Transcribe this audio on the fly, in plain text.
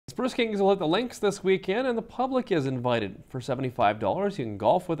Spruce Kings will hit the links this weekend, and the public is invited. For $75, you can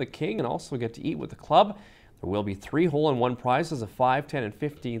golf with a king and also get to eat with the club. There will be 3 hole-in-one prizes of $5,000, $10,000, and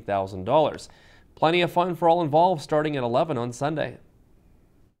 $15,000. Plenty of fun for all involved starting at 11 on Sunday.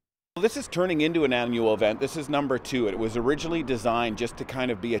 This is turning into an annual event. This is number 2. It was originally designed just to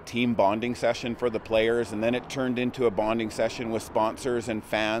kind of be a team bonding session for the players, and then it turned into a bonding session with sponsors and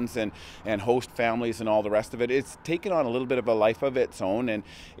fans and host families and all the rest of it. It's taken on a little bit of a life of its own, and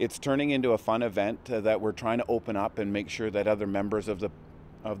it's turning into a fun event that we're trying to open up and make sure that other members of the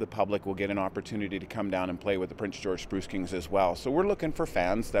public will get an opportunity to come down and play with the Prince George Spruce Kings as well. So we're looking for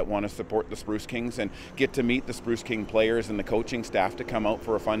fans that want to support the Spruce Kings and get to meet the Spruce King players and the coaching staff to come out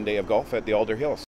for a fun day of golf at the Alder Hills.